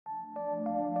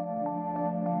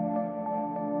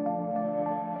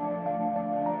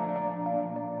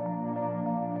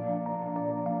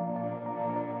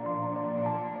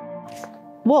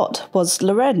What was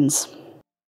Lorenz?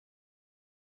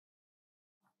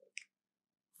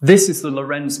 This is the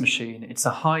Lorenz machine. It's a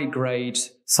high-grade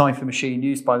cipher machine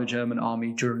used by the German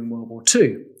army during World War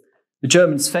II. The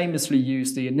Germans famously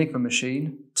used the Enigma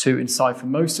machine to encipher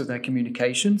most of their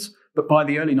communications, but by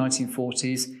the early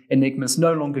 1940s, Enigma's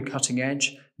no longer cutting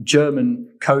edge.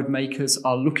 German code makers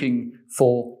are looking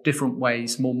for different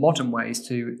ways, more modern ways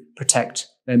to protect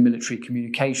their military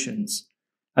communications.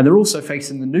 And they're also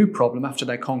facing the new problem after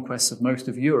their conquest of most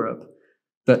of Europe,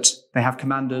 that they have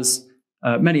commanders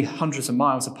many hundreds of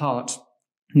miles apart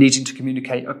needing to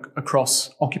communicate across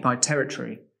occupied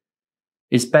territory.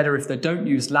 It's better if they don't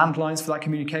use landlines for that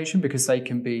communication because they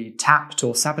can be tapped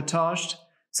or sabotaged.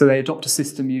 So they adopt a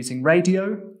system using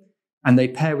radio, and they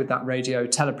pair with that radio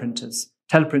teleprinters.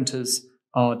 Teleprinters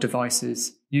are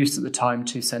devices used at the time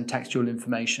to send textual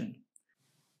information.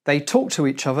 They talk to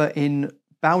each other in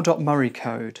Bow.Murray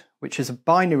code, which is a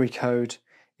binary code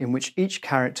in which each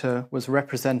character was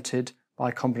represented by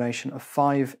a combination of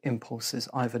 5 impulses,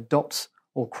 either dots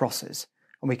or crosses.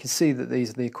 And we can see that these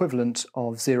are the equivalent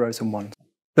of zeros and ones.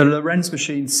 The Lorenz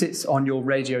machine sits on your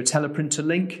radio teleprinter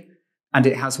link, and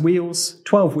it has wheels,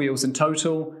 12 wheels in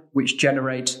total, which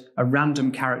generate a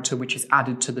random character which is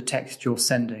added to the text you're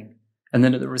sending. And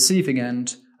then at the receiving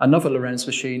end, another Lorenz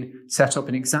machine set up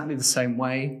in exactly the same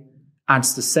way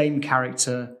adds the same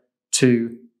character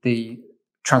to the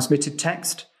transmitted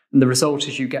text, and the result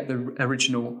is you get the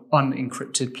original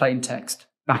unencrypted plain text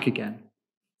back again.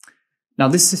 Now,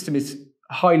 this system is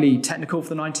highly technical for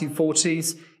the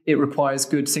 1940s. It requires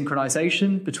good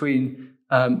synchronization between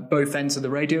both ends of the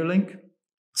radio link.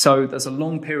 So there's a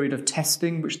long period of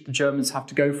testing which the Germans have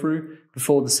to go through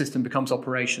before the system becomes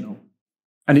operational.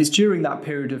 And it's during that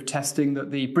period of testing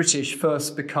that the British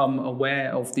first become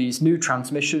aware of these new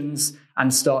transmissions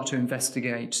and start to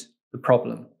investigate the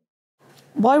problem.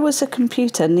 Why was a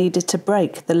computer needed to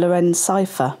break the Lorenz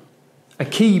cipher? A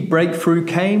key breakthrough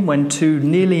came when 2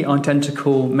 nearly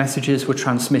identical messages were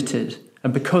transmitted.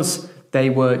 And because they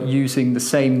were using the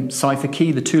same cipher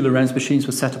key, the 2 Lorenz machines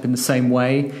were set up in the same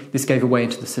way, this gave a way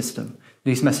into the system.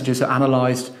 These messages are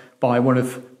analysed by one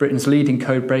of Britain's leading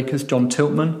codebreakers, John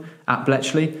Tiltman, at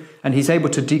Bletchley, and he's able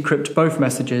to decrypt both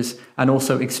messages and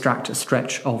also extract a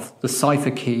stretch of the cipher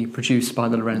key produced by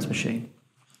the Lorenz machine.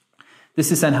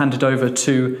 This is then handed over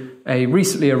to a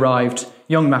recently arrived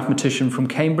young mathematician from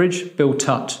Cambridge, Bill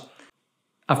Tutt.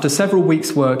 After several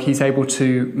weeks' work, he's able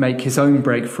to make his own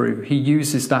breakthrough. He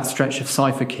uses that stretch of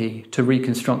cipher key to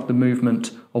reconstruct the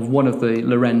movement of one of the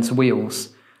Lorenz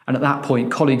wheels. And at that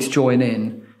point, colleagues join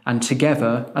in, and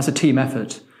together, as a team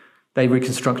effort, they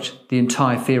reconstruct the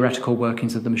entire theoretical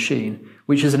workings of the machine,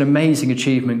 which is an amazing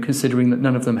achievement considering that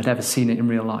none of them had ever seen it in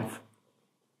real life.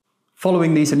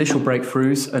 Following these initial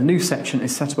breakthroughs, a new section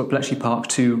is set up at Bletchley Park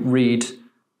to read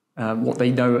what they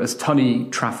know as tunny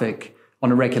traffic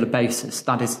on a regular basis.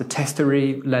 That is the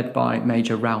testery led by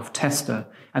Major Ralph Tester,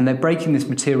 and they're breaking this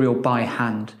material by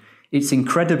hand. It's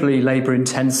incredibly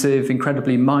labour-intensive,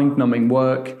 incredibly mind-numbing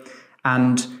work,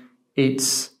 and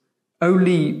it's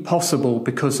only possible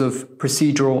because of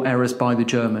procedural errors by the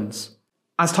Germans.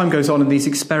 As time goes on and these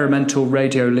experimental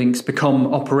radio links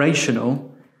become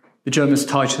operational, the Germans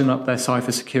tighten up their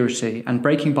cipher security, and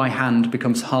breaking by hand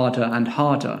becomes harder and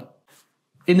harder.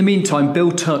 In the meantime,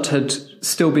 Bill Tutt had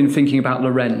still been thinking about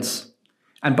Lorenz,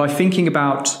 and by thinking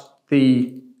about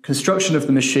the construction of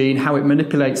the machine, how it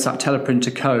manipulates that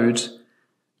teleprinter code,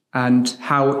 and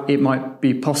how it might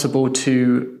be possible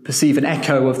to perceive an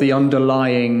echo of the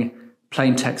underlying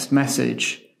plain text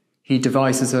message, he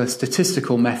devises a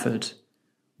statistical method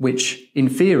which, in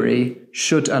theory,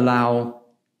 should allow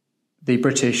the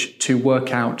British to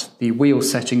work out the wheel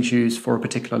settings used for a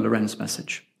particular Lorenz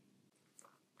message.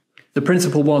 The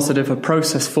principle was that if a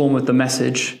process form of the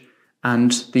message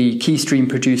and the key stream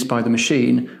produced by the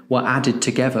machine were added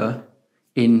together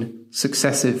in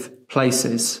successive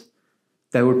places,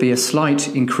 there would be a slight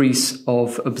increase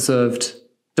of observed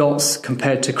dots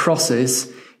compared to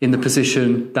crosses in the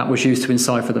position that was used to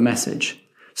encipher the message.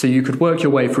 So you could work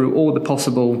your way through all the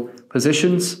possible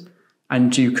positions,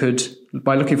 and you could,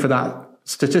 by looking for that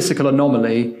statistical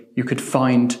anomaly, you could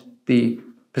find the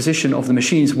position of the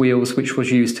machine's wheels which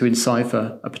was used to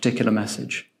encipher a particular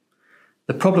message.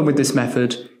 The problem with this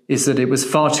method is that it was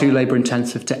far too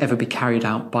labour-intensive to ever be carried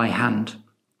out by hand.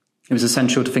 It was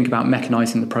essential to think about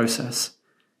mechanising the process,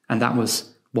 and that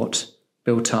was what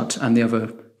Bill Tutt and the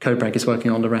other codebreakers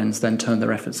working on Lorenz then turned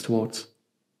their efforts towards.